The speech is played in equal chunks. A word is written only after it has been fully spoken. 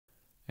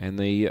And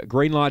the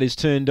green light is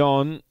turned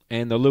on,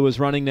 and the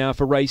lure's running now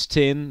for race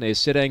 10. There's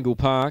set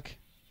Angle-Park.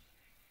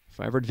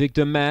 Favourite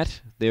Victor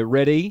Matt. They're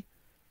ready.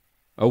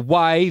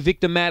 Away,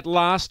 Victor Matt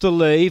last to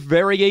leave.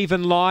 Very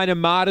even line.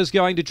 Amada's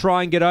going to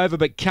try and get over,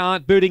 but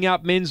can't. Booting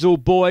up Menzel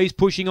Boys.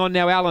 Pushing on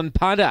now Alan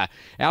Punter.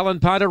 Alan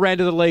Punter ran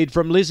to the lead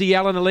from Lizzie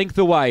Allen a length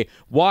away.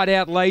 Wide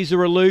out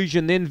Laser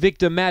Illusion. Then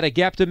Victor Matt. A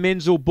gap to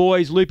Menzel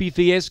Boys. Loopy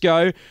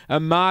Fiesco.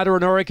 Amada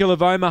and Oracle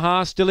of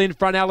Omaha still in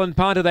front. Alan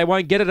Punter. They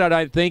won't get it, I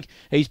don't think.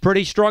 He's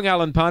pretty strong,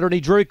 Alan Punter, and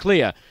he drew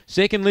clear.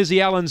 Second, Lizzie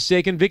Allen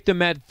second. Victor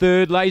Matt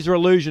third. Laser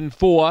Illusion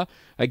 4.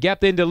 A gap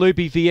then to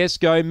Loopy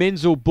Fiesco.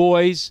 Menzel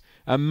Boys.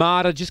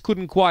 Amada just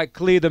couldn't quite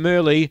clear them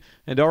early,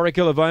 and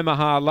Oracle of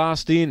Omaha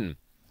last in.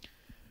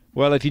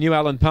 Well, if you knew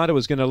Alan Punter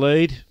was going to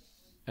lead,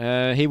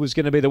 he was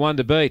going to be the one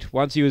to beat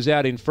once he was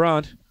out in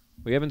front.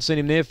 We haven't seen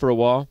him there for a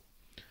while.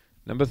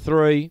 Number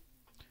 3,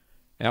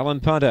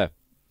 Alan Punter.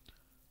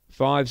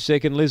 5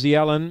 second, Lizzie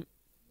Allen.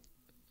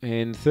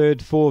 And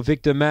third, 4,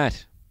 Victor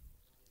Matt.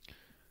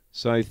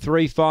 So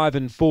 3, 5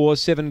 and 4.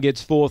 7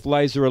 gets fourth,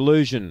 Laser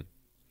Illusion.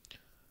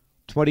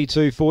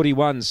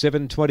 22.41,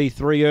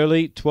 7.23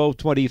 early,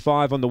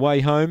 12.25 on the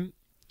way home.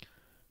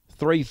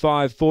 3,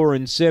 5, 4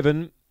 and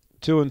 7,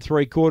 2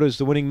 3/4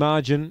 the winning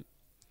margin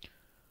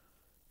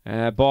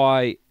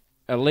by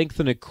a length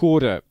and a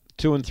quarter.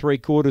 2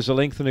 3/4 a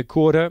length and a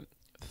quarter.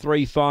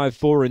 3, 5,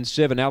 4 and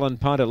 7. Alan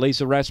Punter,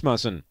 Lisa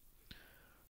Rasmussen.